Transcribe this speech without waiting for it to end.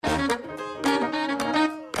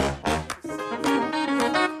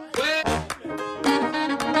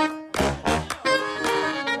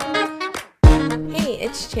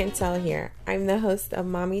Chancel here. I'm the host of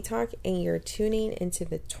Mommy Talk, and you're tuning into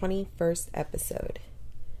the 21st episode.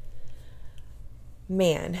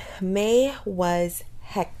 Man, May was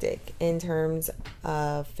hectic in terms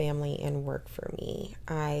of family and work for me.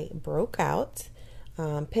 I broke out.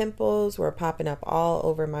 Pimples were popping up all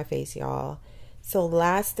over my face, y'all. So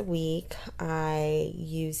last week, I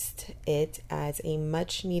used it as a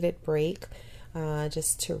much needed break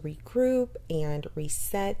just to regroup and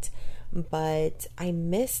reset. But I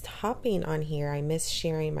missed hopping on here. I missed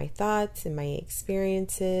sharing my thoughts and my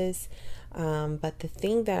experiences. But the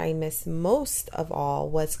thing that I missed most of all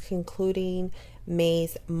was concluding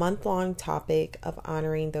May's month-long topic of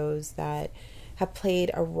honoring those that have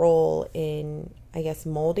played a role in, I guess,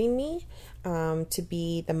 molding me to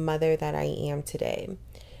be the mother that I am today.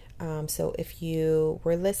 So if you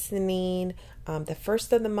were listening, the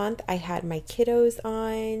first of the month, I had my kiddos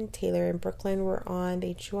on. Taylor and Brooklyn were on.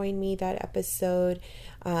 They joined me that episode.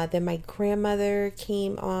 Then my grandmother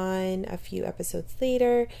came on a few episodes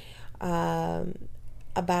later.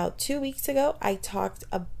 About 2 weeks ago, I talked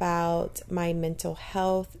about my mental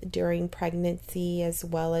health during pregnancy as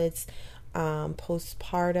well as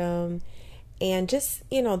postpartum, and just,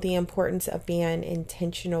 the importance of being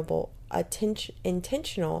intentional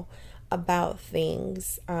about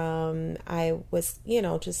things. I was,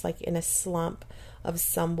 just like in a slump of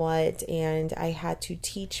somewhat, and I had to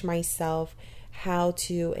teach myself how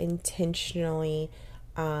to intentionally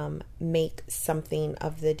make something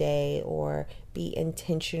of the day, or be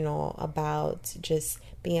intentional about just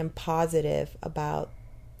being positive about,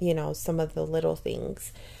 some of the little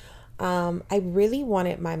things. I really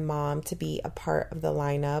wanted my mom to be a part of the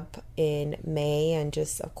lineup in May, and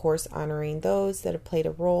just, of course, honoring those that have played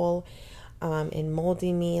a role in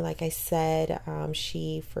molding me. Like I said,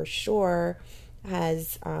 she for sure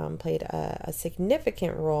has played a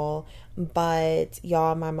significant role, but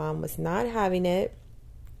y'all, my mom was not having it.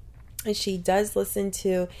 And she does listen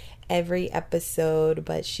to every episode,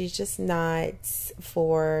 but she's just not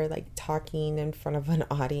for like talking in front of an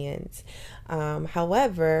audience.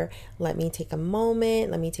 However, let me take a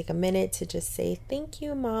minute to just say thank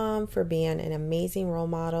you, Mom, for being an amazing role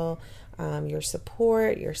model. Your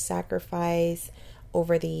support, your sacrifice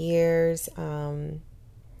over the years,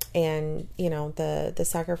 and the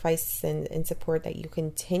sacrifice and support that you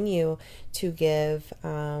continue to give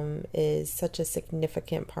is such a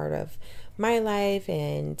significant part of my life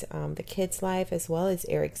and the kids' life as well as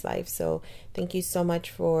Eric's life. So thank you so much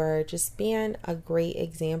for just being a great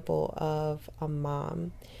example of a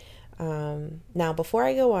mom. Now, before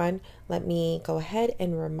I go on, let me go ahead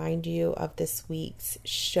and remind you of this week's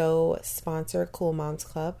show sponsor, Cool Moms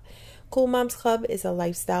Club. Cool Moms Club is a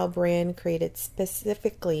lifestyle brand created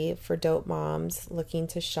specifically for dope moms looking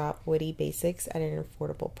to shop witty basics at an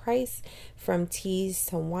affordable price. From teas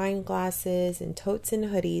to wine glasses and totes and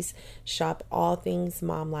hoodies, shop all things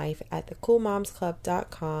mom life at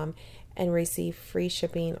thecoolmomsclub.com and receive free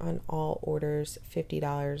shipping on all orders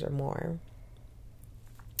 $50 or more.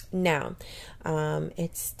 Now,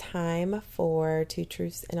 it's time for Two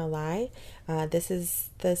Truths and a Lie. This is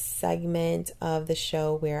the segment of the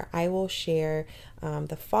show where I will share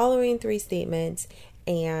the following 3 statements,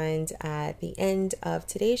 and at the end of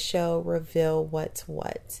today's show, reveal what's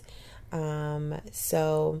what.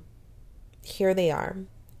 So here they are.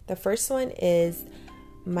 The first one is,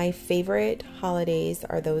 my favorite holidays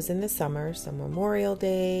are those in the summer, so Memorial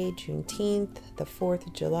Day, Juneteenth, the 4th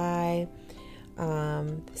of July.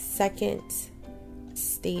 The second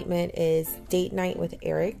statement is date night with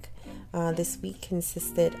Eric. This week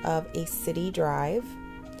consisted of a city drive.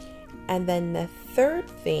 And then the third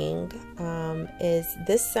thing is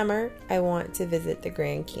this summer I want to visit the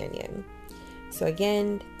Grand Canyon. So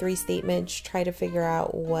again, 3 statements. Try to figure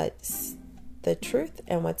out what's the truth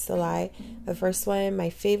and what's the lie. The first one, my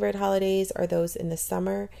favorite holidays are those in the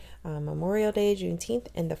summer, Memorial Day, Juneteenth,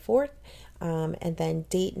 and the 4th. And then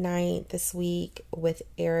date night this week with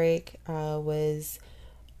Eric was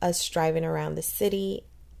us driving around the city.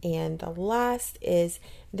 And the last is,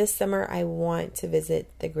 this summer I want to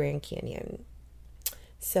visit the Grand Canyon.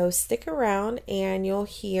 So stick around and you'll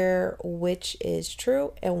hear which is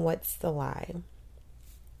true and what's the lie.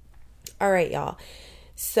 All right, y'all.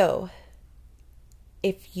 So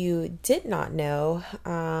if you did not know,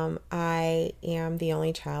 I am the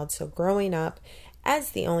only child. So growing up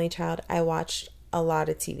as the only child, I watched a lot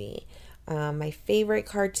of TV. My favorite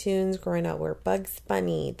cartoons growing up were Bugs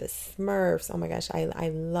Bunny, the Smurfs. Oh my gosh, I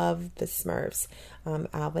love the Smurfs.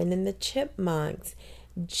 Alvin and the Chipmunks,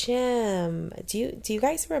 Jim. Do you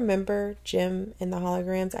guys remember Jim and the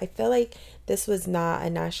Holograms? I feel like this was not a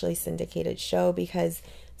nationally syndicated show because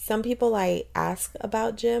Some people I ask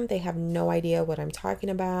about Jim, they have no idea what I'm talking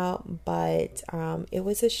about, but it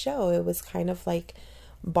was a show. It was kind of like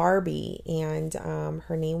Barbie, and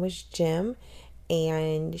her name was Jim,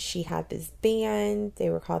 and she had this band. They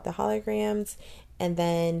were called the Holograms, and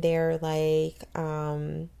then they're like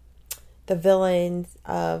the villains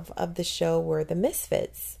of the show were the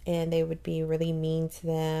Misfits, and they would be really mean to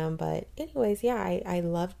them. But anyways, yeah, I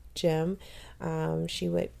loved Jim.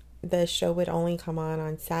 The show would only come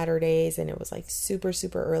on Saturdays, and it was like super,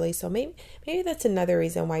 super early. So maybe that's another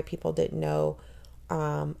reason why people didn't know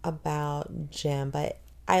about Jim. But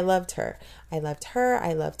I loved her. I loved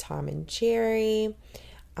Tom and Jerry.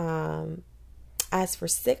 As for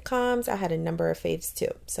sitcoms, I had a number of faves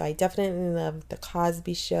too. So I definitely loved The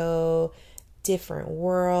Cosby Show, Different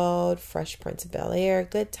World, Fresh Prince of Bel-Air,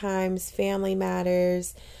 Good Times, Family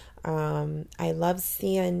Matters. I love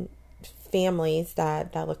seeing families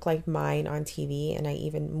that look like mine on TV, and I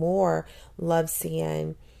even more love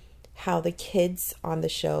seeing how the kids on the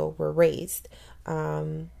show were raised.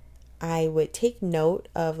 I would take note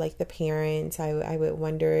of like the parents. I would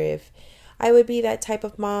wonder if I would be that type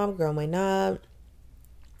of mom growing up.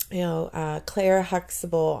 Claire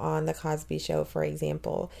Huxtable on The Cosby Show, for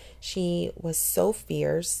example, she was so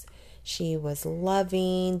fierce. She was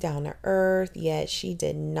loving, down to earth, yet she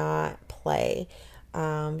did not play.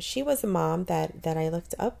 She was a mom that I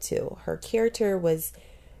looked up to. Her character was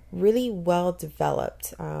really well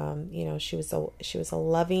developed. She was a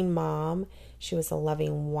loving mom. She was a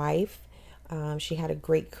loving wife. She had a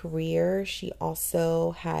great career. She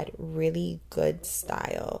also had really good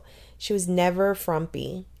style. She was never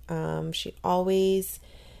frumpy. She always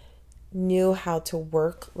knew how to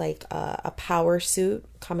work like a power suit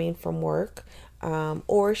coming from work.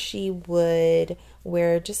 Or she would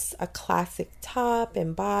wear just a classic top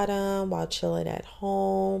and bottom while chilling at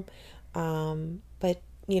home. But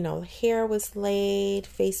hair was laid,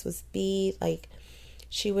 face was beat. Like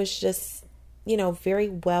she was just, very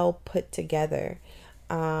well put together.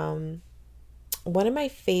 One of my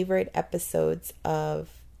favorite episodes of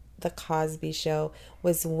The Cosby Show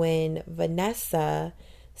was when Vanessa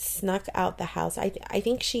snuck out the house. I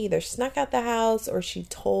think she either snuck out the house or she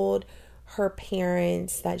told her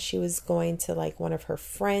parents that she was going to like one of her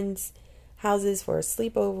friends' houses for a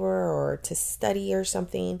sleepover or to study or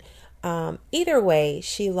something. Either way,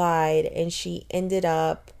 she lied, and she ended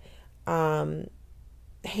up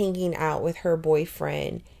hanging out with her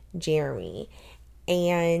boyfriend Jeremy.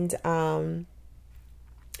 And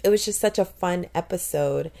it was just such a fun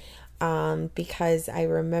episode because I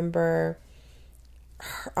remember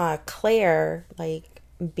Claire like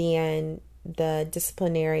being the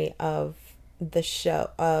disciplinary of the show,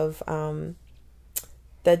 of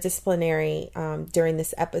the disciplinary during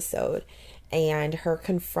this episode, and her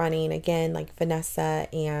confronting again like Vanessa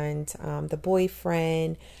and the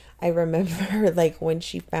boyfriend. I remember like when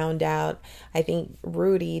she found out, I think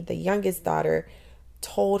Rudy, the youngest daughter,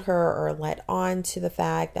 told her or let on to the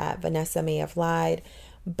fact that Vanessa may have lied,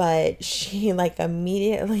 but she like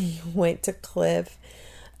immediately went to Cliff,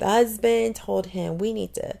 the husband, told him we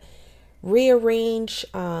need to rearrange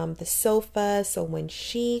the sofa so when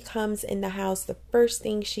she comes in the house, the first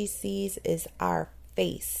thing she sees is our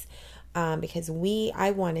face, because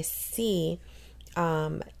I want to see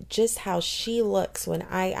just how she looks when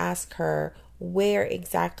I ask her where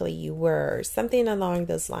exactly you were, something along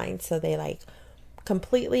those lines. So they like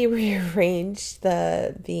completely rearranged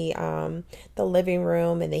the living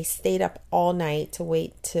room, and they stayed up all night to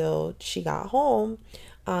wait till she got home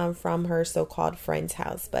from her so-called friend's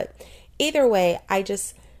house. But either way, I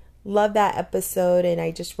just love that episode, and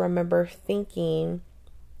I just remember thinking,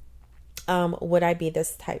 would I be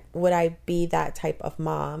that type of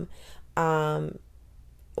mom?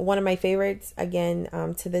 One of my favorites, again,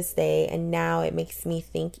 to this day, and now it makes me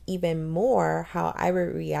think even more how I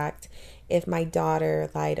would react if my daughter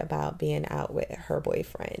lied about being out with her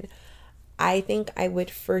boyfriend. I think I would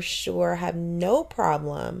for sure have no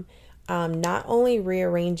problem not only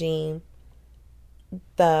rearranging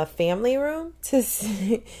the family room to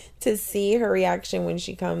see her reaction when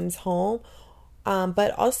she comes home,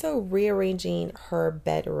 but also rearranging her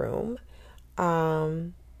bedroom,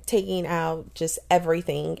 taking out just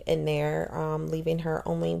everything in there, leaving her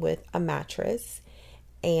only with a mattress,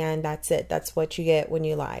 and that's it. That's what you get when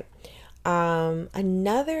you lie.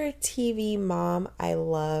 Another TV mom I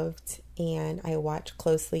loved and I watched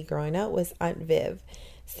closely growing up was Aunt Viv.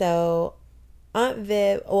 So Aunt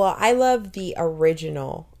Viv, well, I love the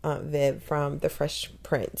original Aunt Viv from The Fresh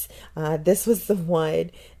Prince. This was the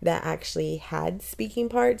one that actually had speaking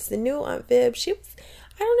parts. The new Aunt Viv, she was,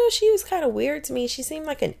 I don't know, she was kind of weird to me. She seemed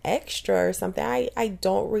like an extra or something. I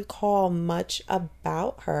don't recall much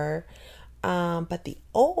about her. But the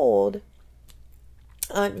old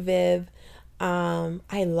Aunt Viv,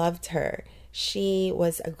 I loved her. She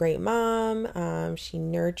was a great mom. She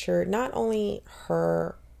nurtured not only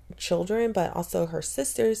her children, but also her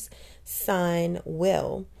sister's son,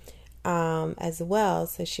 Will, as well.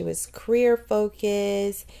 So she was career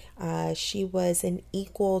focused. She was an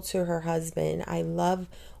equal to her husband. I love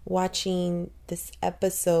watching this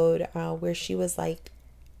episode where she was like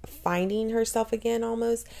finding herself again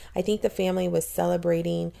almost. I think the family was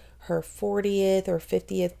celebrating her 40th or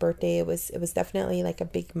 50th birthday. It was definitely like a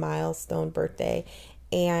big milestone birthday.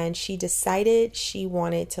 And she decided she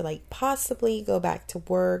wanted to like possibly go back to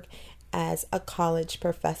work as a college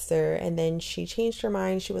professor. And then she changed her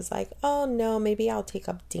mind. She was like, oh no, maybe I'll take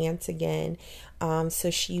up dance again.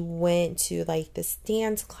 So she went to like this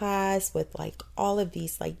dance class with like all of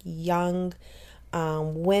these like young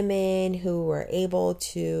women who were able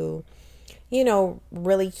to, you know,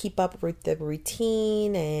 really keep up with the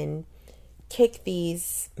routine and kick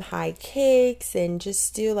these high kicks and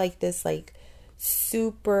just do like this like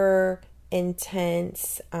super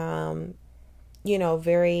intense, you know,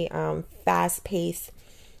 very fast paced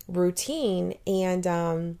routine.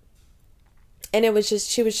 And it was just,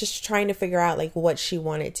 she was just trying to figure out like what she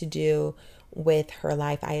wanted to do with her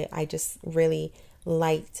life. I just really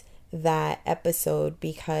liked that episode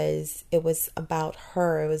because it was about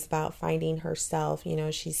her. It was about finding herself. You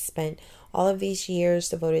know, she spent all of these years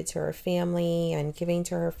devoted to her family and giving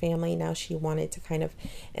to her family. Now she wanted to kind of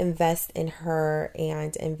invest in her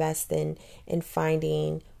and invest in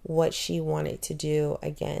finding what she wanted to do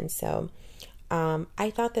again. So I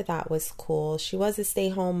thought that that was cool. She was a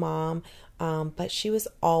stay-home mom, but she was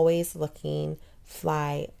always looking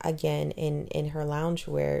fly again in her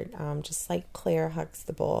loungewear, just like Claire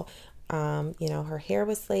Huxtable. You know, her hair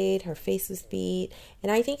was laid, her face was beat,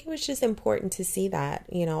 and I think it was just important to see that,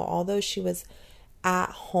 you know, although she was at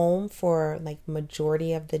home for like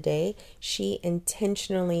majority of the day, she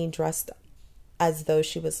intentionally dressed as though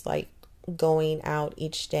she was like going out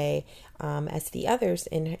each day, as the others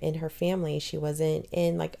in her family. She wasn't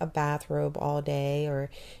in like a bathrobe all day, or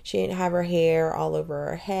she didn't have her hair all over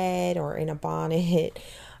her head or in a bonnet.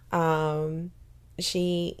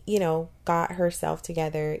 She, you know, got herself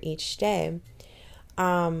together each day.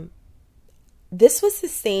 This was the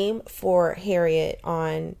same for Harriet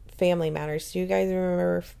on Family Matters. Do you guys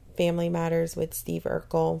remember Family Matters with Steve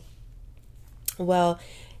Urkel? Well,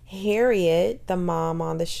 Harriet, the mom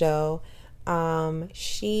on the show,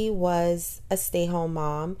 she was a stay-home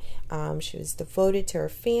mom. She was devoted to her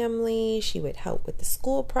family. She would help with the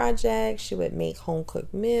school projects. She would make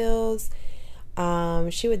home-cooked meals.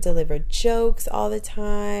 She would deliver jokes all the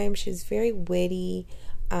time. She was very witty.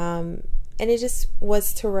 And it just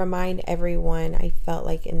was to remind everyone, I felt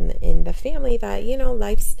like in the family, that, you know,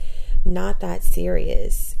 life's not that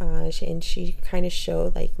serious. And she kind of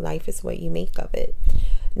showed like life is what you make of it.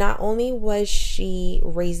 Not only was she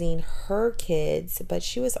raising her kids, but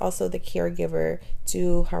she was also the caregiver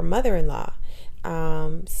to her mother-in-law.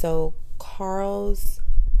 So Carl's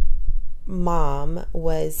mom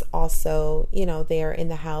was also, you know, there in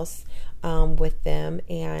the house with them,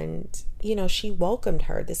 and, you know, she welcomed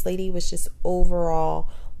her. This lady was just overall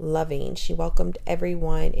loving. She welcomed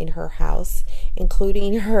everyone in her house,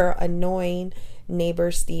 including her annoying neighbor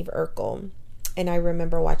Steve Urkel. And I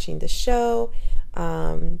remember watching the show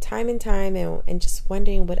time and time and just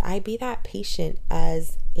wondering, would I be that patient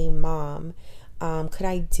as a mom? Could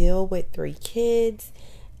I deal with 3 kids?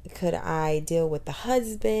 Could I deal with the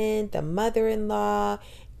husband, the mother-in-law,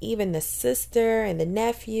 even the sister and the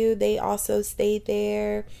nephew? They also stayed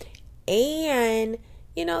there. And,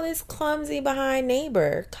 you know, this clumsy behind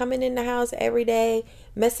neighbor coming in the house every day,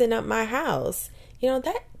 messing up my house. You know,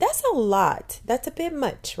 that's a lot. That's a bit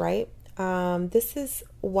much, right? This is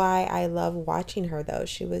why I love watching her, though.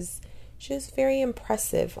 She was very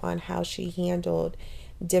impressive on how she handled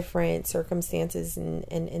different circumstances and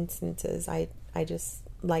instances. I just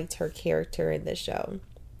liked her character in the show.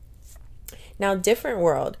 Now, Different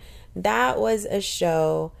World, that was a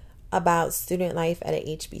show about student life at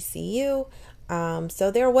a HBCU.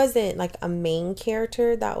 So there wasn't like a main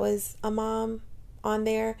character that was a mom on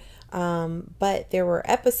there. But there were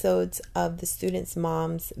episodes of the students'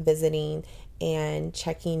 moms visiting and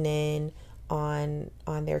checking in on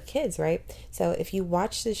their kids, right? So if you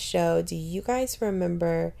watch this show, do you guys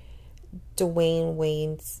remember Dwayne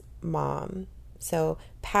Wayne's mom? So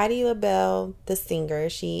Patti LaBelle, the singer,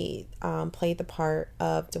 she played the part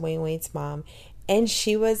of Dwayne Wade's mom, and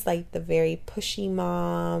she was like the very pushy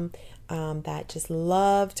mom that just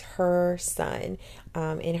loved her son.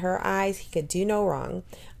 In her eyes, he could do no wrong.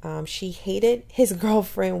 She hated his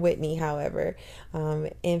girlfriend Whitney, however.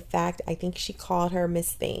 In fact, I think she called her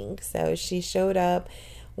Miss Thing. So she showed up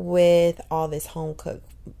with all this home cooked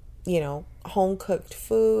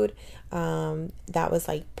food that was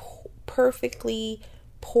like perfectly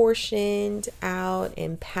portioned out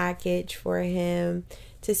and packaged for him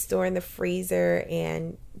to store in the freezer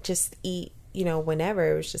and just eat,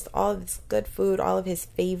 whenever. It was just all of this good food, all of his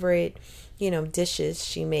favorite, dishes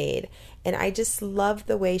she made. And I just loved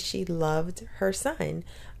the way she loved her son.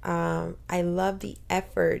 I loved the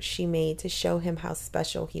effort she made to show him how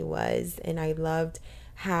special he was. And I loved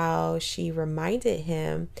how she reminded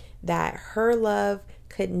him that her love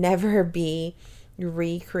could never be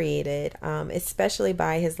recreated, especially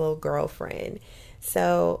by his little girlfriend.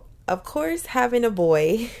 So, of course, having a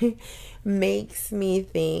boy makes me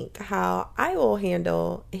think how I will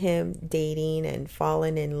handle him dating and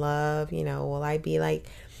falling in love. Will I be like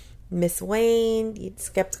Miss Wayne,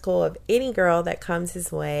 skeptical of any girl that comes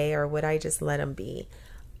his way, or would I just let him be?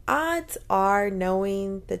 Odds are,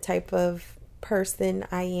 knowing the type of person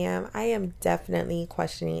I am definitely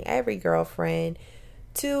questioning every girlfriend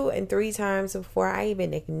 2 and 3 times before I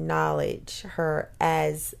even acknowledge her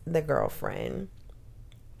as the girlfriend.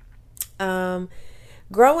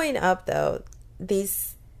 Growing up, though,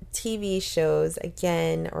 these TV shows,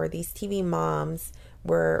 again, or these TV moms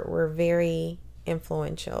were very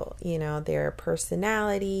influential. Their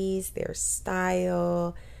personalities, their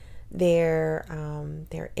style, their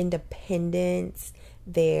independence,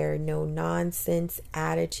 their no-nonsense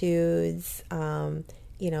attitudes.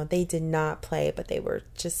 They did not play, but they were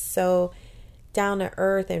just so down to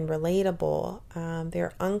earth and relatable.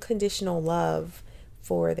 Their unconditional love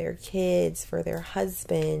for their kids, for their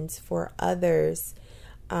husbands, for others,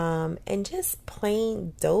 and just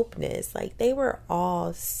plain dopeness. Like, they were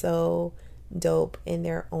all so dope in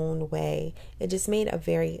their own way. It just made a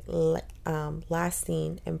very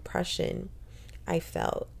lasting impression, I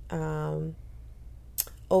felt.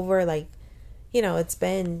 Over it's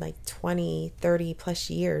been like 20, 30 plus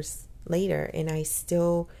years later, and I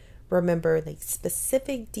still remember like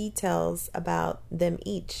specific details about them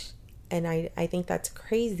each. And I think that's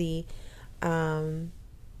crazy.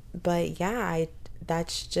 But yeah,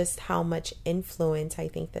 that's just how much influence I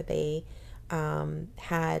think that they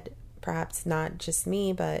had, perhaps not just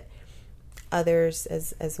me, but others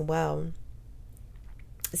as well.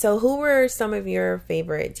 So who were some of your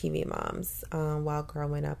favorite TV moms while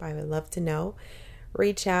growing up? I would love to know.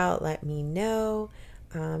 Reach out, let me know,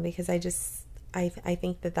 because I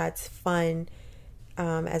think that that's fun.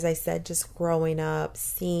 As I said, just growing up,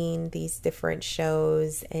 seeing these different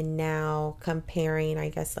shows, and now comparing, I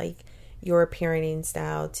guess, like your parenting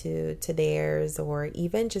style to theirs, or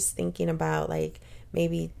even just thinking about like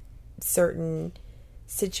maybe certain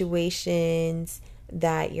situations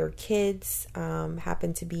that your kids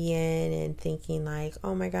happen to be in, and thinking like,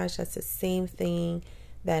 oh my gosh, that's the same thing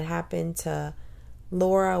that happened to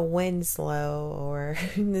Laura Winslow, or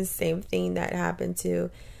the same thing that happened to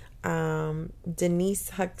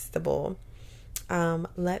Denise Huxtable.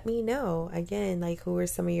 Let me know again, like, who are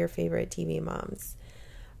some of your favorite TV moms?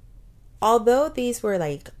 Although these were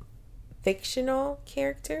like fictional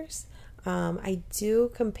characters, I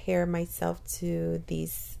do compare myself to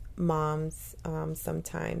these moms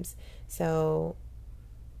sometimes. So,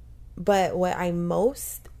 but what I'm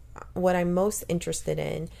most interested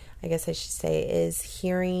in, I guess I should say, is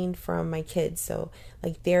hearing from my kids. So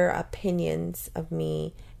like their opinions of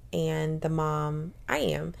me and the mom I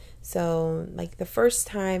am. So like the first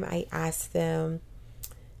time I asked them,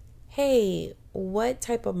 hey, what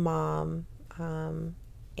type of mom am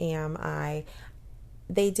I?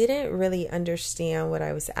 They didn't really understand what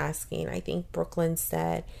I was asking. I think Brooklyn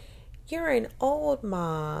said, you're an old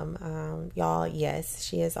mom. Y'all, yes,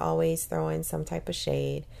 she is always throwing some type of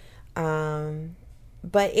shade.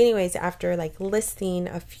 But anyways, after like listing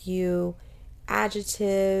a few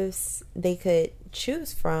adjectives they could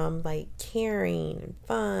choose from, like caring,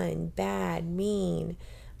 fun, bad, mean,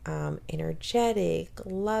 energetic,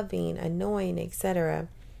 loving, annoying, etc.,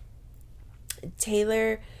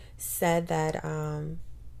 Taylor said that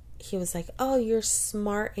he was like, oh, you're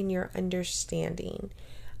smart and you're understanding.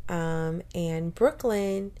 And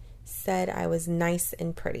Brooklyn said I was nice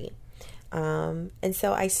and pretty. And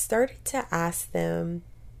so I started to ask them,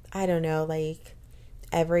 I don't know, like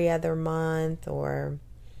every other month, or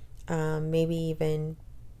maybe even,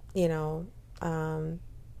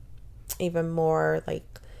 even more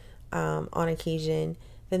like on occasion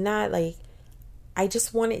than that. Like, I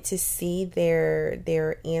just wanted to see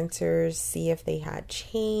their answers, see if they had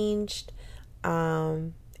changed,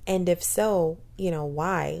 and if so,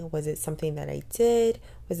 why? Was it something that I did?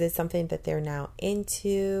 Was it something that they're now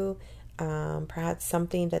into? Perhaps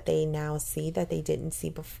something that they now see that they didn't see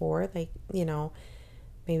before, like,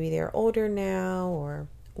 maybe they're older now or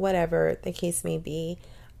whatever the case may be.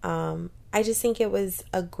 I just think it was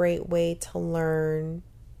a great way to learn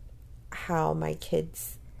how my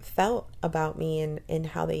kids felt about me and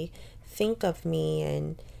how they think of me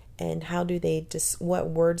and how do they just what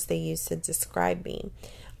words they use to describe me.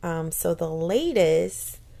 So the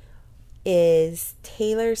latest is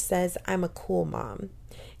Taylor says I'm a cool mom,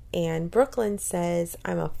 and Brooklyn says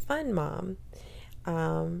I'm a fun mom.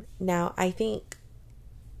 Now I think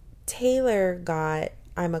Taylor got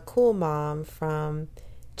I'm a cool mom from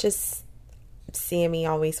just seeing me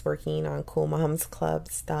always working on Cool Moms Club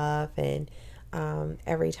stuff, and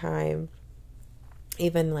every time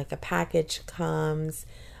even like a package comes,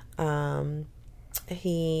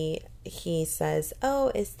 he says,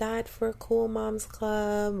 "Oh, is that for Cool Moms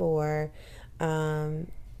Club?" Or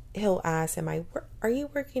he'll ask, are you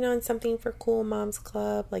working on something for Cool Moms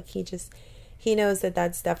Club? Like, he knows that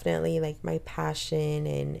that's definitely like my passion,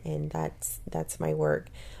 and that's my work.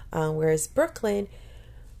 Whereas Brooklyn,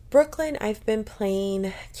 I've been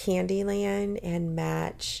playing Candyland and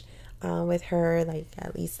Match with her like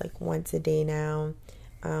at least like once a day now.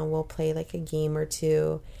 We'll play like a game or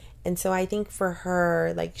two. And so I think for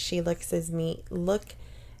her, like, she looks at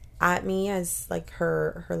me as like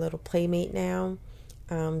her little playmate now.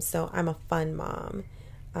 So I'm a fun mom.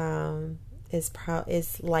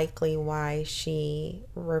 Is likely why she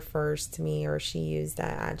refers to me, or she used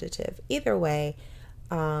that adjective. Either way,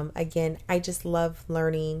 again, I just love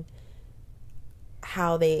learning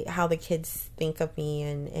how the kids think of me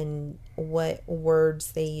and what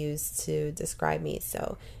words they use to describe me.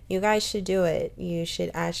 So you guys should do it. You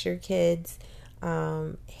should ask your kids,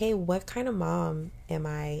 hey, what kind of mom am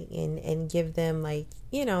I? And give them like,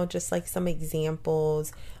 just like some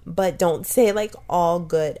examples, but don't say like all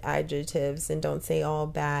good adjectives and don't say all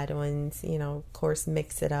bad ones, of course,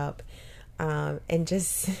 mix it up. And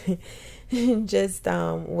just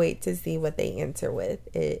wait to see what they answer with.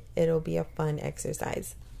 It'll be a fun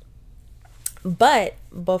exercise. But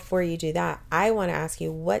before you do that, I want to ask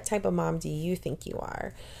you, what type of mom do you think you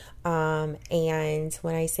are? And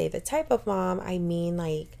when I say the type of mom, I mean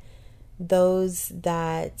like those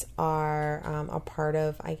that are a part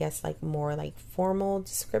of, I guess, like more like formal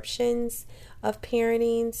descriptions of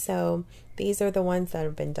parenting. So these are the ones that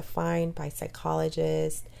have been defined by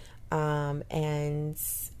psychologists. And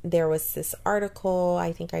there was this article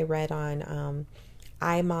I think I read on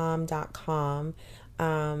imom.com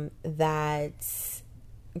that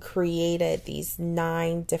created these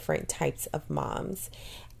 9 different types of moms.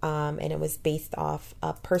 And it was based off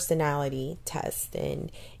a personality test.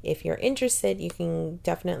 And if you're interested, you can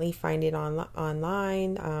definitely find it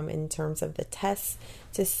online in terms of the tests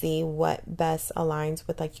to see what best aligns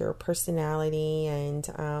with like your personality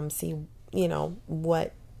and see,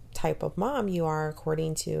 what type of mom you are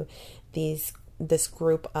according to this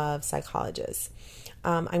group of psychologists.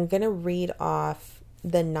 I'm going to read off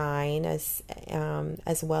the 9 as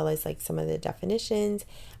well as like some of the definitions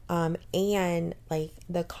and like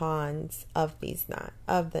the cons of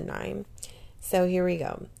the 9. So here we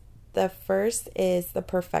go. The first is the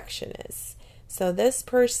perfectionist. So this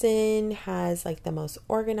person has like the most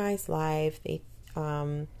organized life. They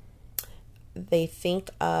think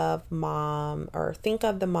of the mom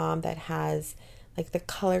that has like the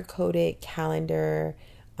color-coded calendar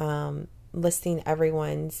listing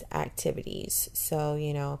everyone's activities.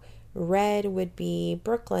 So, red would be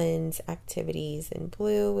Brooklyn's activities, and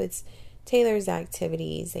blue is Taylor's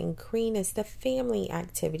activities, and green is the family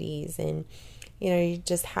activities. And, you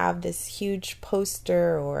just have this huge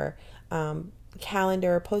poster or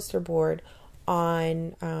calendar, poster board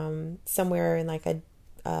on somewhere in like a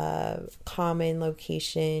common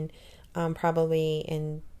location, probably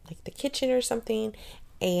in like the kitchen or something,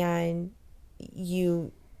 and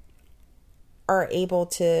you are able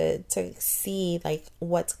to see like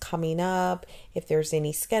what's coming up, if there's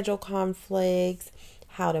any schedule conflicts,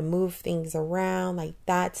 how to move things around. Like,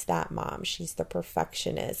 that's that mom. She's the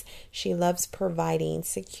perfectionist. She loves providing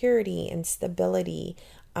security and stability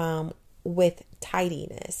with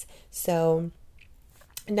tidiness. So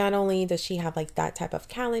not only does she have like that type of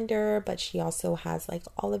calendar, but she also has like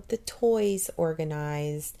all of the toys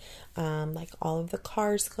organized, like all of the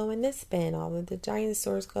cars go in this bin, all of the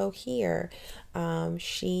dinosaurs go here.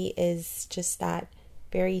 She is just that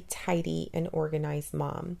very tidy and organized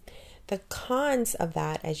mom. The cons of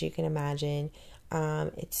that, as you can imagine,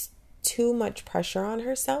 it's too much pressure on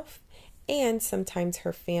herself and sometimes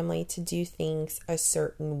her family to do things a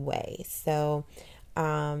certain way. So,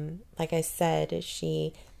 like I said,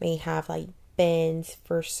 she may have like bins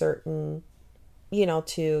for certain,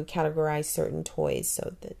 to categorize certain toys.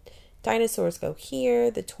 So the dinosaurs go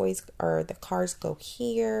here, the toys or the cars go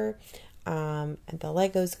here, and the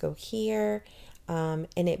Legos go here. And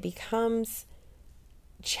it becomes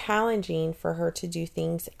challenging for her to do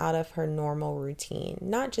things out of her normal routine.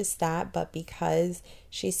 Not just that, but because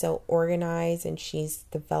she's so organized and she's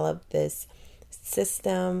developed this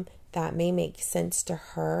system that may make sense to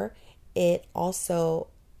her, it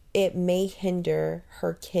may hinder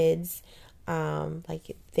her kids,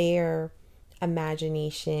 like their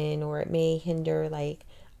imagination, or it may hinder like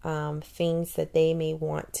things that they may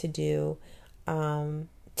want to do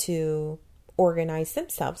to organize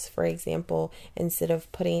themselves. For example, instead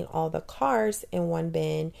of putting all the cars in one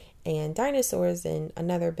bin and dinosaurs in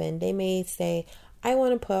another bin, they may say, I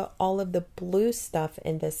want to put all of the blue stuff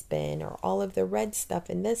in this bin or all of the red stuff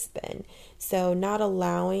in this bin. So not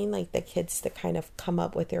allowing like the kids to kind of come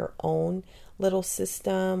up with their own little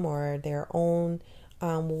system or their own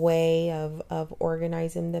way of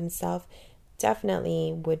organizing themselves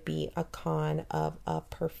definitely would be a con of a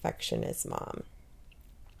perfectionist mom.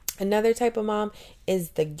 Another type of mom is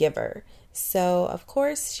the giver. So, of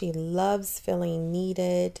course, she loves feeling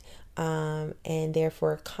needed, and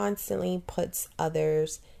therefore constantly puts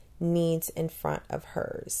others' needs in front of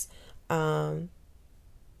hers.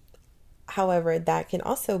 However, that can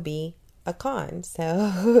also be a con.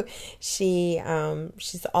 So she's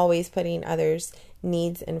always putting others'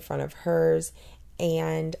 needs in front of hers,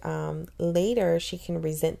 and later she can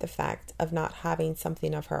resent the fact of not having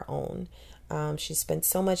something of her own. She spent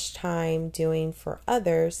so much time doing for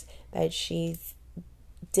others that she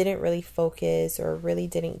didn't really focus or really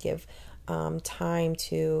didn't give time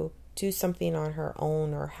to do something on her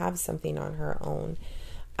own or have something on her own,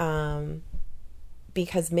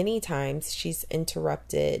 because many times she's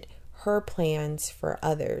interrupted her plans for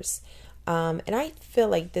others. And I feel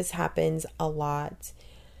like this happens a lot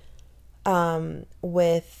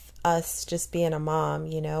with us just being a mom.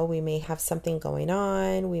 We may have something going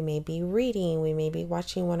on, we may be reading, we may be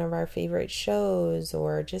watching one of our favorite shows,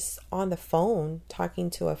 or just on the phone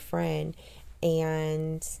talking to a friend,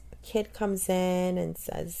 and a kid comes in and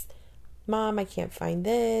says, Mom, I can't find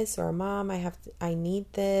this, or Mom, I need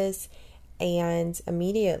this, and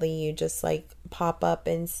immediately you just like pop up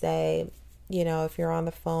and say, if you're on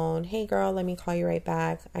the phone, hey girl, let me call you right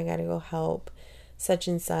back, I gotta go help such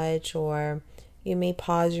and such. Or you may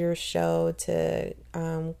pause your show to,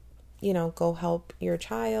 go help your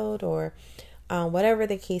child, or whatever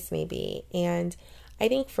the case may be. And I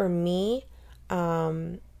think for me,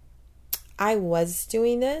 I was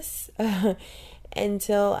doing this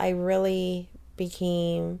until I really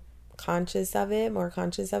became more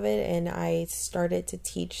conscious of it. And I started to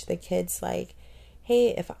teach the kids like,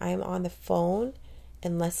 hey, if I'm on the phone,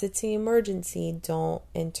 unless it's an emergency, don't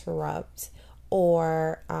interrupt.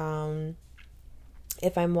 Or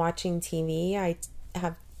if I'm watching TV, I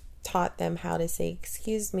have taught them how to say,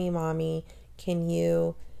 excuse me, mommy, can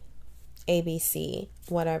you ABC,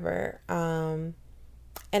 whatever. And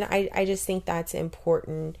I just think that's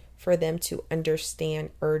important for them to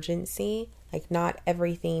understand urgency. Like, not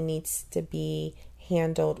everything needs to be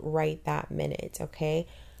handled right that minute, okay?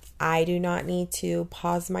 I do not need to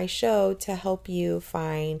pause my show to help you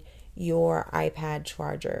find your iPad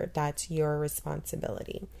charger. That's your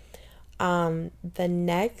responsibility. The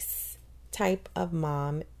next type of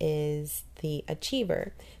mom is the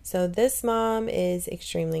achiever. So this mom is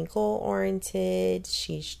extremely goal-oriented.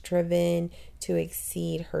 She's driven to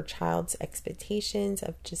exceed her child's expectations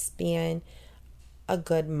of just being a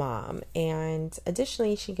good mom. And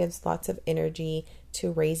additionally, she gives lots of energy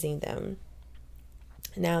to raising them.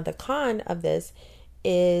 Now, the con of this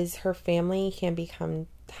is her family can become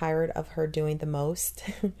tired of her doing the most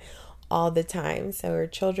all the time. So her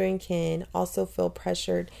children can also feel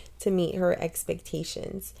pressured to meet her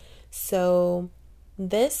expectations. So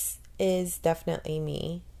this is definitely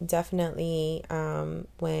me. Definitely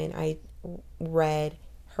when I read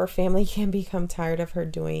her family can become tired of her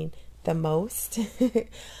doing the most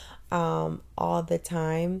all the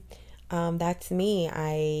time. That's me.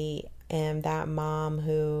 I am that mom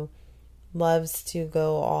who loves to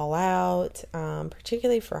go all out,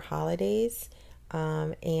 particularly for holidays.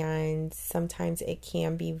 And sometimes it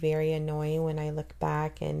can be very annoying when I look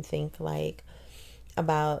back and think like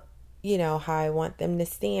about, how I want them to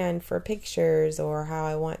stand for pictures, or how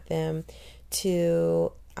I want them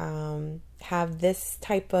to have this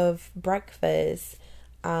type of breakfast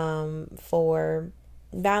for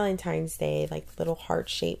Valentine's Day, like little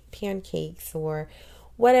heart-shaped pancakes or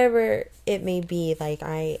whatever it may be. Like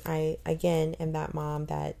I again am that mom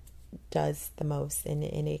that does the most, and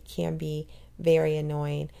it can be very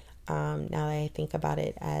annoying now that I think about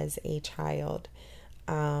it as a child.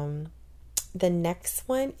 The next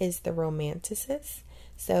one is the romanticist.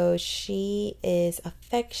 So she is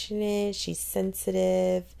affectionate, she's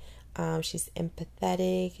sensitive, she's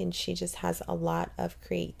empathetic, and she just has a lot of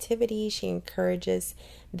creativity. She encourages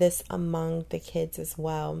this among the kids as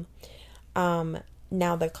well.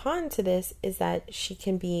 Now the con to this is that she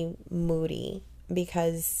can be moody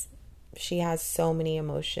because she has so many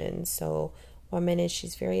emotions. So one minute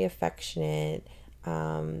she's very affectionate,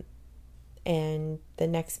 and the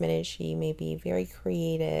next minute she may be very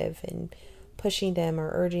creative and pushing them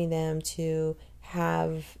or urging them to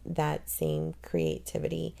have that same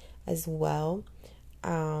creativity as well.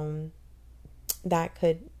 That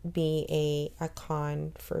could be a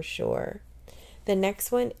con for sure. The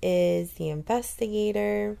next one is the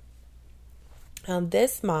investigator.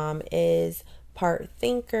 This mom is part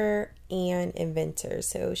thinker and inventor.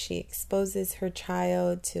 So she exposes her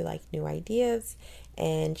child to like new ideas,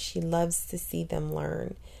 and she loves to see them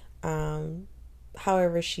learn.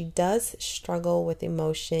 However, she does struggle with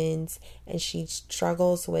emotions, and she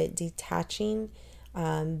struggles with detaching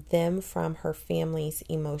them from her family's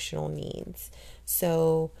emotional needs.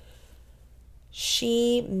 So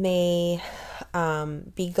she may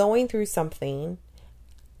be going through something,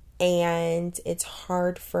 and it's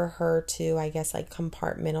hard for her to, I guess, like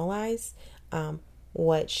compartmentalize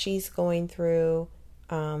what she's going through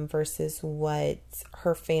versus what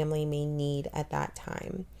her family may need at that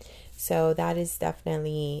time. So that is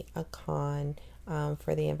definitely a con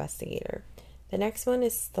for the investigator. The next one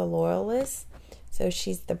is the loyalist. So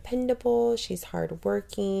she's dependable, she's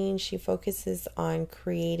hardworking, she focuses on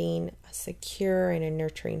creating a secure and a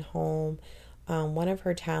nurturing home. One of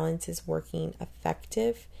her talents is working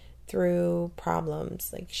effective through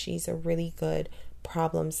problems. Like she's a really good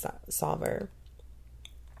problem solver.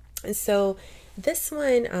 And so this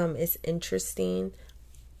one is interesting.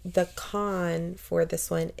 The con for this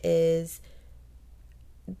one is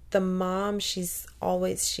the mom, she's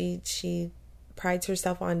always, she prides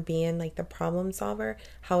herself on being like the problem solver.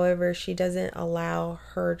 However, she doesn't allow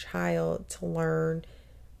her child to learn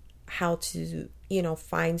how to,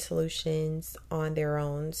 find solutions on their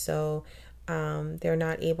own. So they're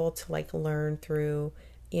not able to like learn through,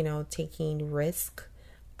 taking risk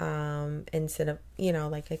instead of,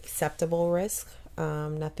 like acceptable risk.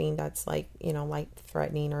 Nothing that's like, life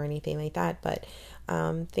threatening or anything like that, but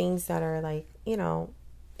things that are like,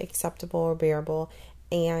 acceptable or bearable.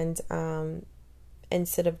 And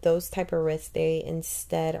instead of those type of risks, they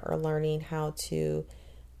instead are learning how to,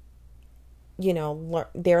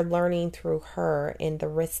 they're learning through her and the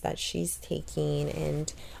risks that she's taking,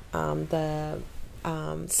 and the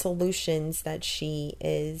solutions that she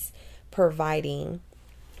is providing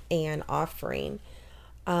and offering.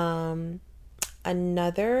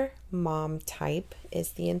 Another mom type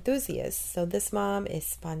is the enthusiast. So this mom is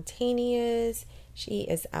spontaneous, she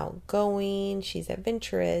is outgoing, she's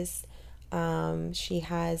adventurous, she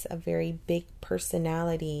has a very big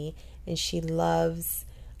personality, and she loves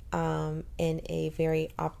in a very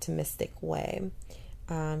optimistic way.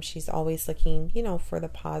 She's always looking, for the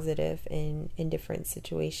positive in different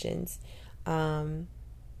situations. But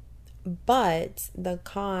the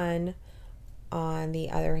con, on the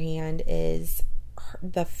other hand, is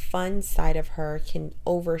the fun side of her can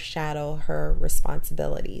overshadow her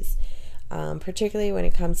responsibilities, particularly when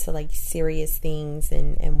it comes to like serious things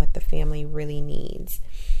and what the family really needs.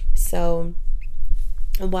 So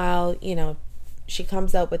while, she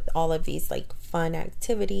comes up with all of these like fun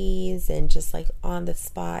activities and just like on the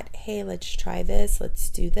spot, hey, let's try this, let's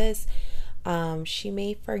do this, she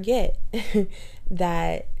may forget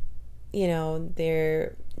that,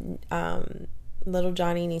 they're little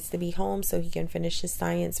Johnny needs to be home so he can finish his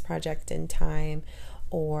science project in time,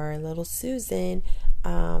 or little Susan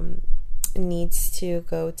needs to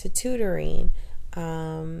go to tutoring.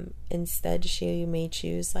 Instead, she may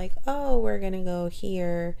choose like, oh, we're gonna go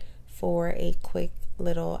here for a quick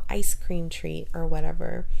little ice cream treat or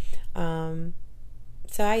whatever. So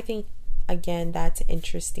I think, again, that's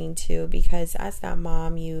interesting too, because as that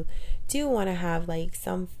mom, you do want to have like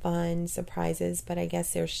some fun surprises, but I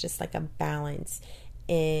guess there's just like a balance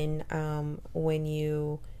in when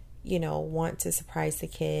you want to surprise the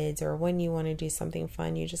kids, or when you want to do something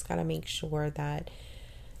fun, you just got to make sure that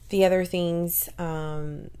the other things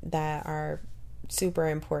that are super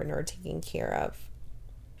important or taken care of.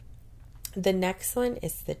 The next one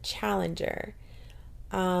is the challenger.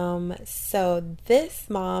 So this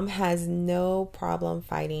mom has no problem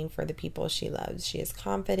fighting for the people she loves. She is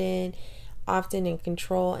confident, often in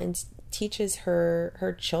control, and teaches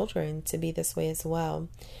her children to be this way as well.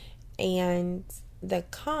 And the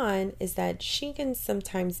con is that she can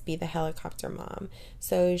sometimes be the helicopter mom.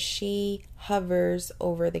 So she hovers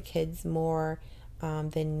over the kids more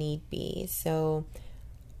than need be. So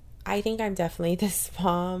I think I'm definitely this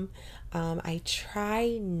mom. I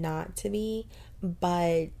try not to be,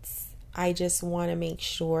 but I just want to make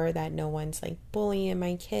sure that no one's like bullying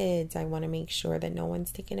my kids. I want to make sure that no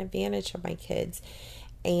one's taking advantage of my kids.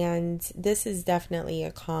 And this is definitely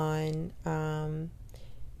a con,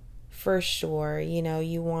 for sure. You know,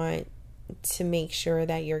 you want to make sure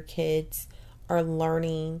that your kids are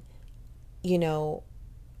learning, you know,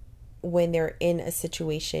 when they're in a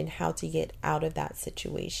situation, how to get out of that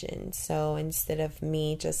situation. So instead of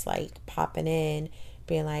me just like popping in,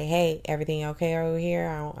 being like, hey, everything okay over here?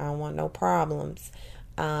 I don't want no problems.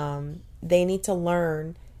 They need to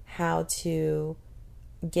learn how to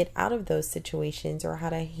get out of those situations or how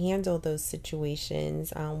to handle those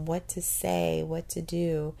situations, what to say, what to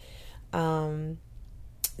do.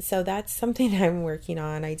 So that's something I'm working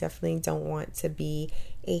on. I definitely don't want to be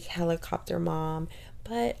a helicopter mom,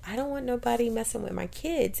 but I don't want nobody messing with my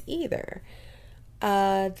kids either.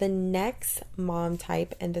 The next mom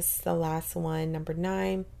type, and this is the last one, number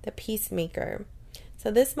 9, the peacemaker.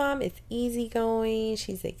 So this mom is easygoing.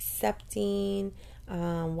 She's accepting,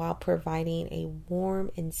 while providing a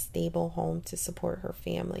warm and stable home to support her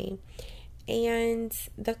family. And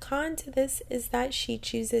the con to this is that she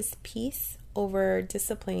chooses peace over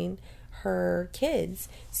disciplining her kids.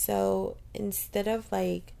 So instead of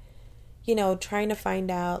like, you know, trying to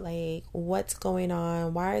find out like what's going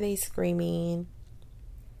on, why are they screaming,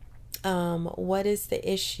 what is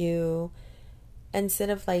the issue, instead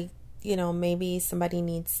of like, you know, maybe somebody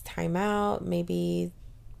needs time out, maybe,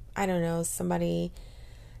 I don't know, somebody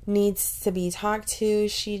needs to be talked to,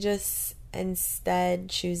 she just instead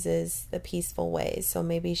chooses the peaceful way. So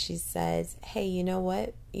maybe she says, hey, you know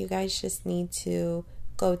what, you guys just need to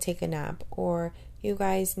go take a nap, or you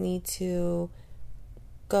guys need to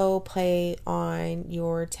go play on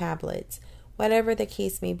your tablets. Whatever the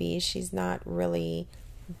case may be, she's not really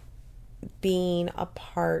being a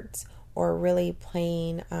part or really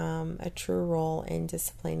playing a true role in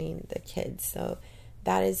disciplining the kids. So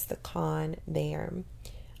that is the con there.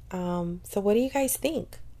 So what do you guys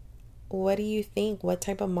think? What do you think? What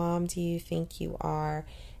type of mom do you think you are?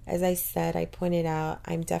 As I said, I pointed out,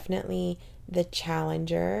 I'm definitely the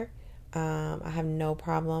challenger. I have no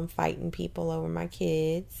problem fighting people over my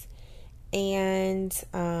kids. And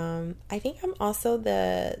I think I'm also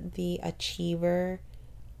the achiever.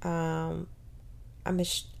 I'm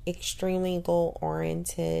extremely goal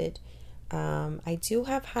oriented. I do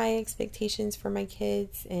have high expectations for my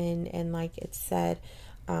kids, and like it said,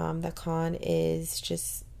 the con is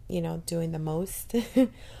just, you know, doing the most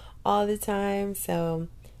all the time. So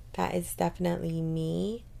that is definitely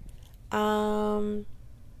me. I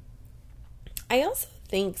also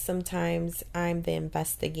think sometimes I'm the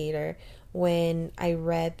investigator. When I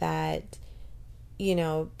read that, you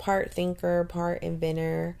know, part thinker, part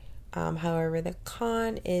inventor. However, the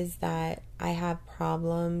con is that I have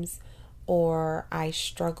problems, or I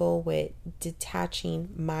struggle with detaching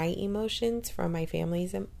my emotions from my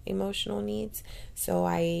family's emotional needs. So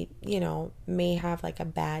I, you know, may have like a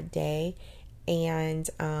bad day, and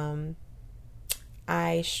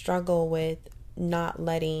I struggle with not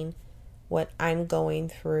letting what I'm going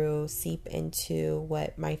through seep into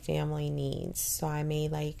what my family needs. So I may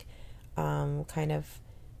like kind of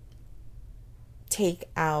take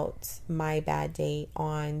out my bad day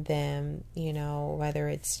on them, you know, whether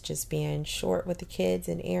it's just being short with the kids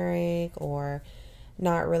and Eric, or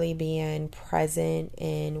not really being present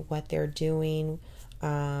in what they're doing,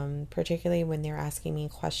 particularly when they're asking me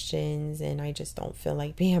questions and I just don't feel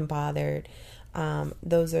like being bothered.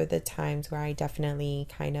 Those are the times where I definitely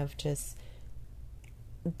kind of just,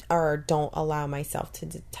 or don't allow myself to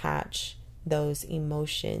detach those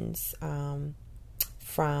emotions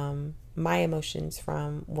from my emotions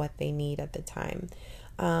from what they need at the time.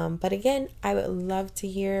 But again, I would love to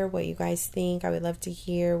hear what you guys think. I would love to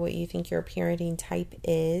hear what you think your parenting type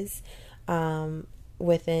is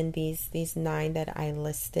within these 9 that I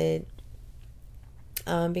listed.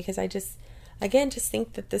 Because I just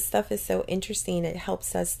think that this stuff is so interesting. It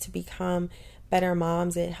helps us to become better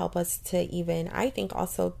moms. It helps us to even, I think,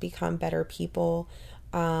 also become better people.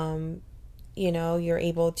 you're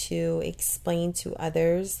able to explain to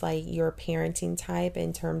others like your parenting type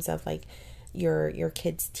in terms of like your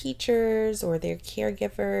kids' teachers or their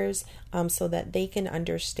caregivers, so that they can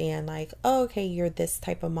understand like, oh, okay, you're this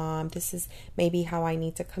type of mom. This is maybe how I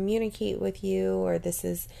need to communicate with you, or this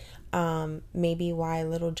is maybe why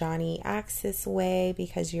little Johnny acts this way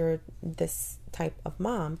because you're this type of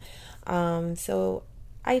mom. So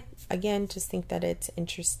I, again, just think that it's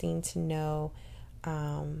interesting to know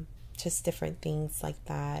just different things like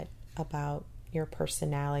that about your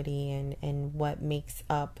personality and what makes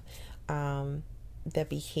up the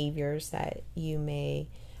behaviors that you may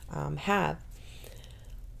have.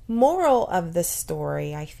 Moral of the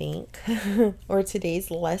story, I think, or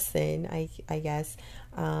today's lesson, I guess,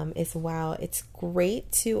 is wow, it's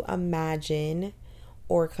great to imagine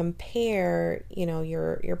or compare,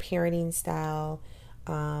 your parenting style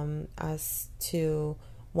as to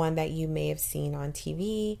one that you may have seen on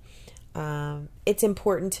TV. It's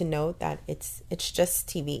important to note that it's just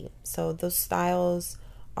TV. So those styles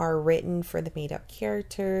are written for the made up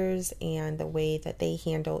characters, and the way that they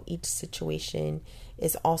handle each situation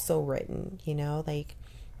is also written, like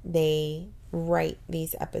they write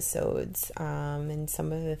these episodes, and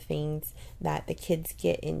some of the things that the kids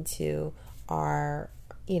get into are,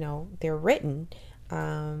 they're written.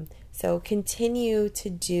 So continue to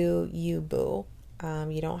do you, boo.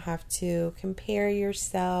 You don't have to compare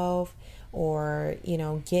yourself or,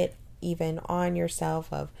 get even on yourself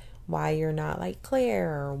of why you're not like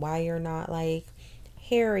Claire, or why you're not like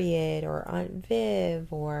Harriet or Aunt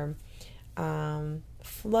Viv, or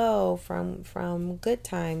Flo from Good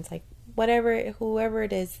Times, like whoever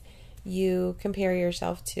it is you compare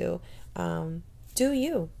yourself to.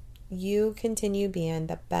 Do you continue being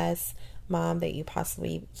the best mom that you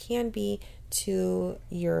possibly can be to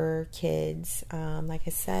your kids. Like I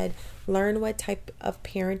said, learn what type of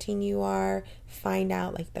parenting you are, find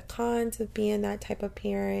out like the cons of being that type of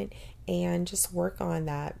parent, and just work on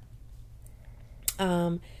that.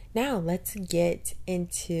 Now let's get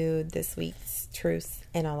into this week's truth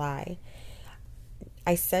and a lie.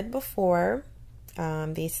 I said before,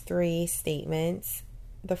 these 3 statements.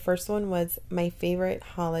 The first one was my favorite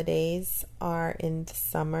holidays are in the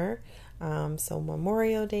summer. So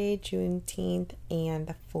Memorial Day, Juneteenth, and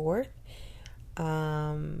the 4th.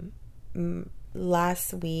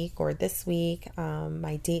 Last week or this week,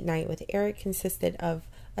 my date night with Eric consisted of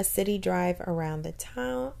a city drive around the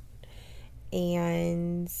town.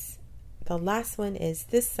 And the last one is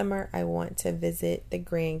this summer I want to visit the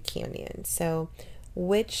Grand Canyon. So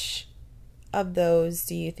which of those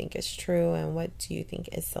do you think is true, and what do you think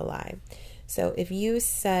is the lie? So if you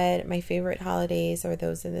said my favorite holidays are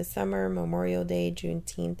those in the summer, Memorial Day,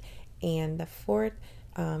 Juneteenth, and the 4th,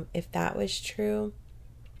 if that was true,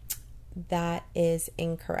 that is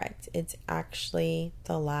incorrect. It's actually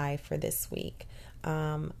the lie for this week.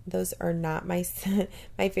 Those are not my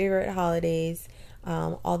favorite holidays,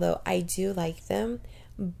 although I do like them.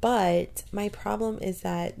 But my problem is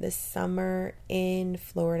that the summer in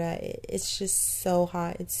Florida, it's just so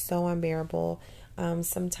hot. It's so unbearable.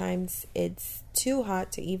 Sometimes it's too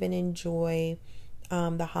hot to even enjoy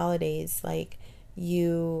the holidays. Like,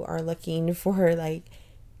 you are looking for like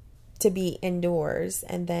to be indoors,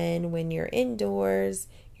 and then when you're indoors,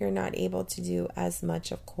 you're not able to do as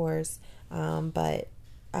much, of course. So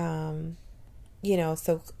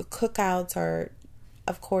cookouts are,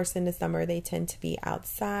 of course, in the summer they tend to be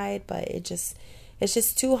outside, but it's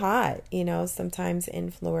just too hot, sometimes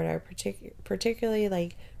in Florida, particularly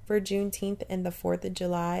like for Juneteenth and the 4th of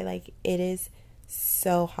July, like it is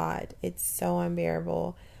so hot. It's so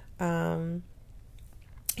unbearable.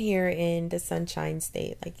 Here in the Sunshine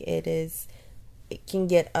State, like it can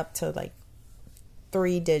get up to like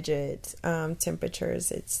 3-digit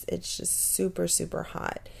temperatures. It's just super, super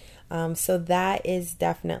hot. So that is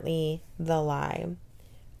definitely the lie.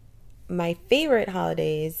 My favorite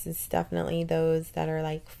holidays is definitely those that are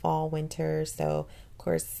like fall, winter. So of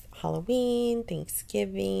course, Halloween,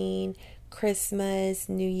 Thanksgiving, Christmas,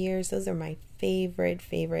 New Year's. Those are my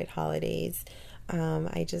favorite holidays.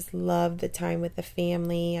 I just love the time with the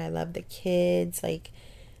family. I love the kids. Like,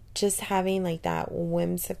 just having like that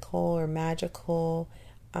whimsical or magical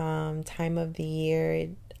time of the year.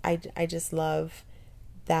 I just love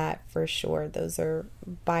that for sure. Those are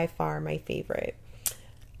by far my favorite.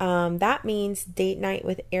 That means date night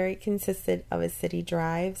with Eric consisted of a city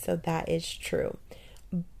drive, so that is true.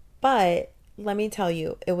 But let me tell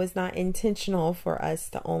you, it was not intentional for us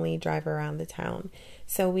to only drive around the town.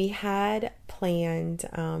 So we had planned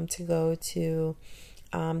to go to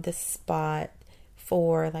the spot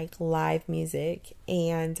for like live music,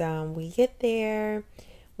 and we get there.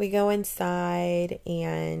 we go inside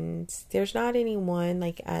and there's not anyone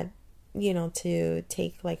like at, to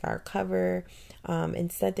take like our cover.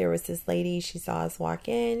 Instead, there was this lady. She saw us walk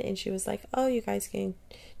in and she was like, oh, you guys can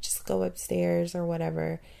just go upstairs or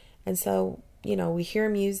whatever. And so, we hear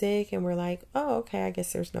music and we're like, oh, okay, I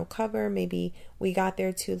guess there's no cover. Maybe we got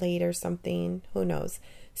there too late or something. Who knows?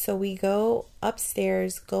 So we go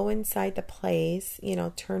upstairs, go inside the place,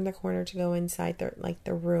 turn the corner to go inside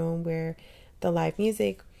the room where the live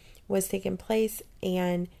music was taking place,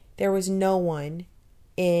 and there was no one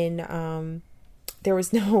in the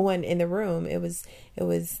room. It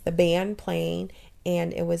was the band playing,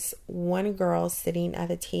 and it was one girl sitting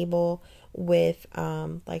at a table with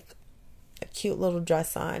like a cute little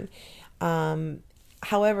dress on.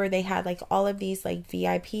 However, they had like all of these like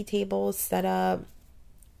VIP tables set up.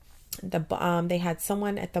 They had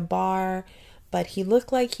someone at the bar, but he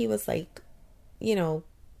looked like he was like,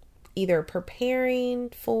 either preparing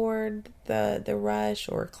for the rush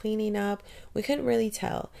or cleaning up. We couldn't really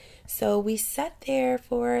tell. So we sat there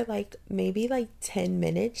for like maybe like 10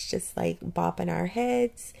 minutes, just like bopping our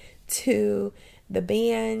heads to the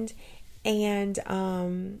band. And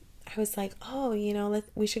I was like, oh,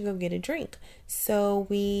 we should go get a drink. So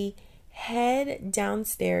we head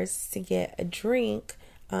downstairs to get a drink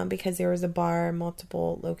because there was a bar,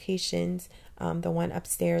 multiple locations. The one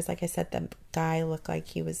upstairs, like I said, the guy looked like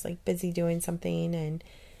he was like busy doing something. And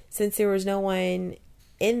since there was no one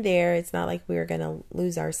in there, it's not like we were going to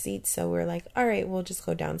lose our seats. So we're like, all right, we'll just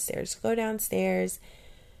go downstairs. Go downstairs,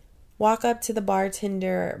 walk up to the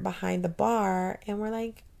bartender behind the bar, and we're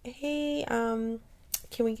like, hey, can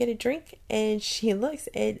we get a drink? And she looks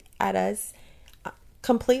at us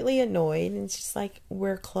completely annoyed, and she's like,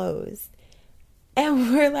 we're closed.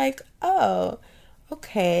 And we're like, oh,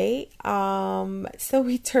 okay. So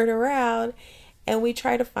we turn around and we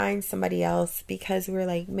try to find somebody else because we're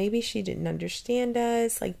like, maybe she didn't understand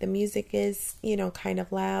us. Like the music is, kind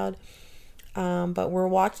of loud. But we're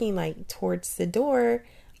walking like towards the door,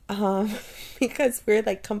 because we're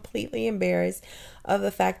like completely embarrassed of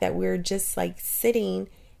the fact that we're just like sitting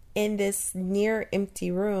in this near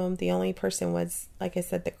empty room. The only person was, like I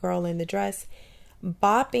said, the girl in the dress,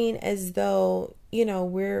 bopping as though,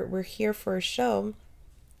 we're here for a show.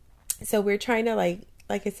 So we're trying to like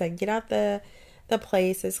I said, get out the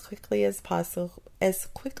place as quickly as possible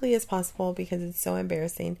because it's so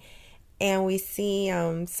embarrassing. And we see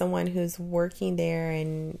someone who's working there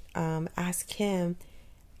and ask him,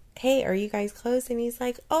 hey, are you guys closed? And he's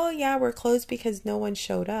like, oh yeah, we're closed because no one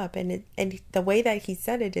showed up. And the way that he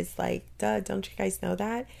said it is like, duh, don't you guys know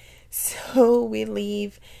that? So we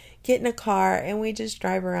leave, get in a car, and we just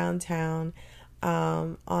drive around town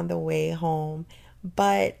on the way home.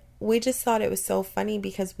 But we just thought it was so funny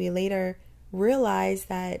because we later realized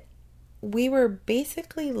that we were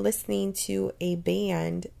basically listening to a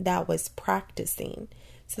band that was practicing.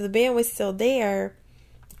 So the band was still there,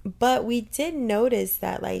 but we did notice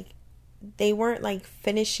that like they weren't like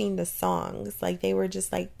finishing the songs. Like they were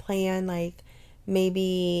just like playing like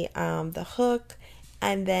maybe the hook,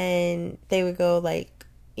 and then they would go like,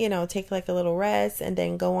 take like a little rest and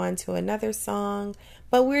then go on to another song.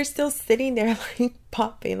 But we were still sitting there like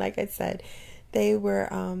popping. Like I said, they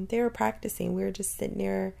were practicing. We were just sitting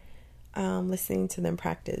there listening to them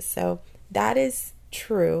practice. So that is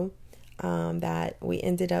true, that we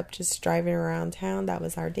ended up just driving around town. That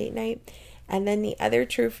was our date night. And then the other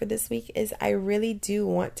truth for this week is I really do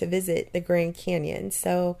want to visit the Grand Canyon.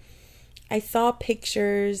 So I saw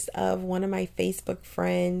pictures of one of my Facebook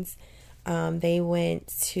friends. They went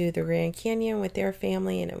to the Grand Canyon with their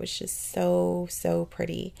family, and it was just so, so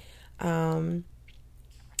pretty.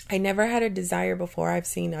 I never had a desire before. I've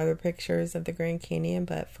seen other pictures of the Grand Canyon,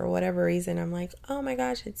 but for whatever reason, I'm like, oh my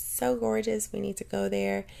gosh, it's so gorgeous. We need to go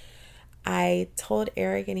there. I told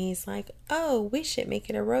Eric, and he's like, oh, we should make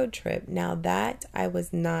it a road trip. Now that I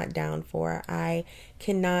was not down for. I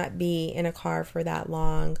cannot be in a car for that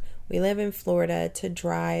long. We live in Florida. To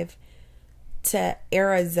drive to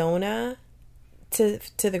Arizona to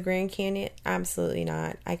the Grand Canyon, absolutely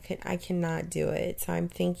not. I cannot do it. So I'm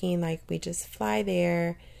thinking like we just fly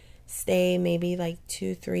there, stay maybe like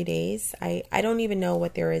 2-3 days. I don't even know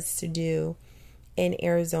what there is to do in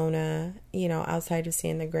Arizona, outside of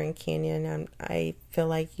seeing the Grand Canyon. I feel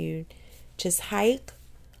like you just hike,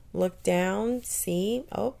 look down, see,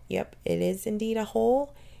 oh, yep, it is indeed a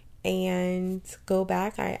hole, and go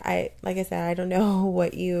back. I like I said, I don't know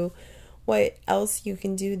what else you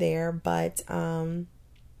can do there, but I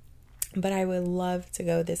would love to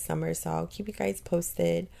go this summer, so I'll keep you guys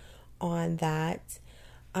posted on that.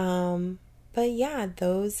 But yeah,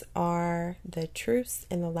 those are the truths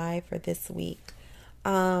and the lie for this week.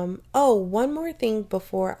 Oh, one more thing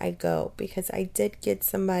before I go, because I did get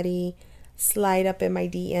somebody slide up in my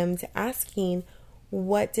DMs asking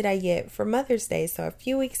what did I get for Mother's Day. So a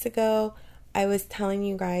few weeks ago, I was telling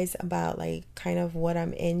you guys about like kind of what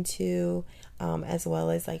I'm into, as well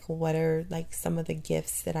as like what are like some of the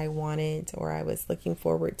gifts that I wanted or I was looking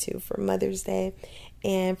forward to for Mother's Day.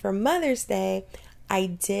 And for Mother's Day, I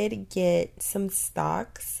did get some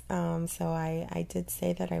stocks. So I did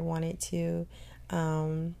say that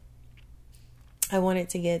um, I wanted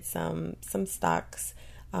to get some stocks,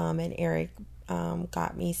 and Eric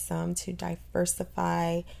got me some to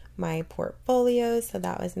diversify my portfolio, so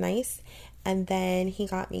that was nice. And then he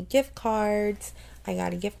got me gift cards. I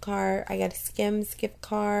got a gift card. I got a Skims gift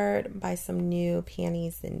card, buy some new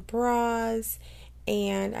panties and bras,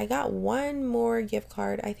 and I got one more gift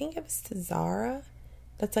card. I think it was to Zara.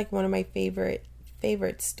 That's like one of my favorite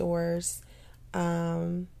stores.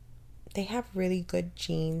 They have really good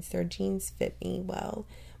jeans. Their jeans fit me well.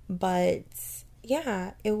 But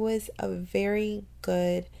yeah, it was a very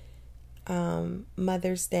good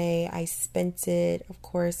Mother's Day. I spent it, of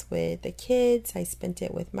course, with the kids. I spent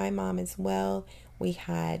it with my mom as well. We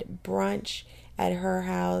had brunch at her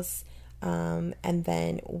house. And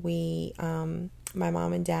then my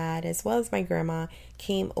mom and dad, as well as my grandma,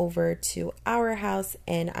 came over to our house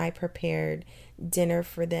and I prepared dinner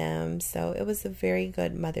for them. So it was a very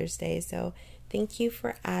good Mother's Day. So thank you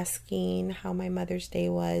for asking how my Mother's Day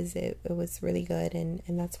was. It was really good, and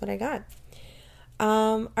that's what I got.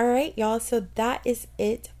 All right, y'all. So that is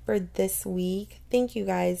it for this week. Thank you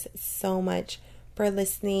guys so much for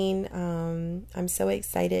listening. I'm so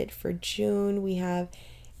excited for June. We have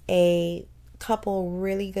a couple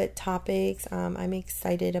really good topics. I'm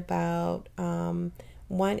excited about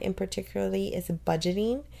one in particularly is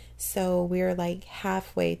budgeting. So we're like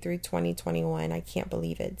halfway through 2021. I can't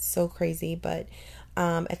believe it. It's so crazy. But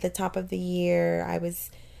at the top of the year, I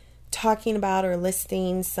was talking about or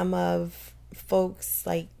listing some of folks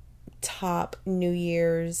like top New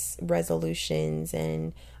Year's resolutions,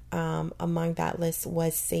 and among that list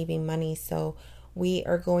was saving money. So we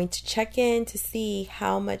are going to check in to see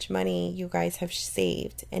how much money you guys have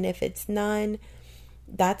saved. And if it's none,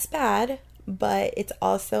 that's bad, but it's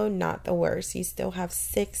also not the worst. You still have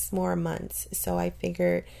 6 more months. So I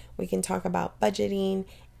figured we can talk about budgeting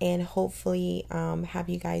and hopefully have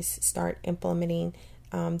you guys start implementing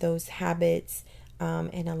those habits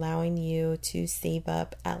and allowing you to save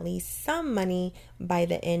up at least some money by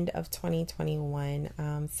the end of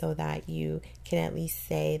 2021, so that you can at least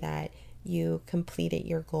say that you completed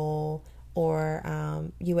your goal,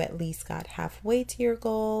 or you at least got halfway to your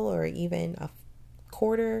goal, or even a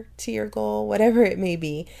quarter to your goal, whatever it may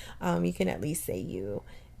be. You can at least say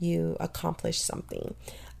you accomplished something.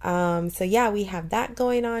 So yeah, we have that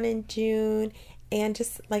going on in June, and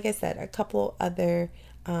just like I said, a couple other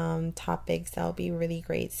topics that'll be really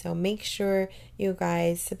great. So make sure you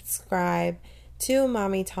guys subscribe to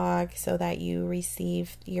Mommy Talk so that you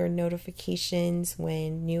receive your notifications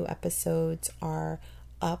when new episodes are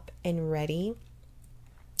up and ready.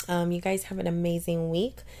 You guys have an amazing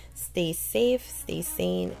week. Stay safe, stay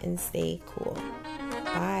sane, and stay cool.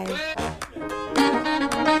 Bye.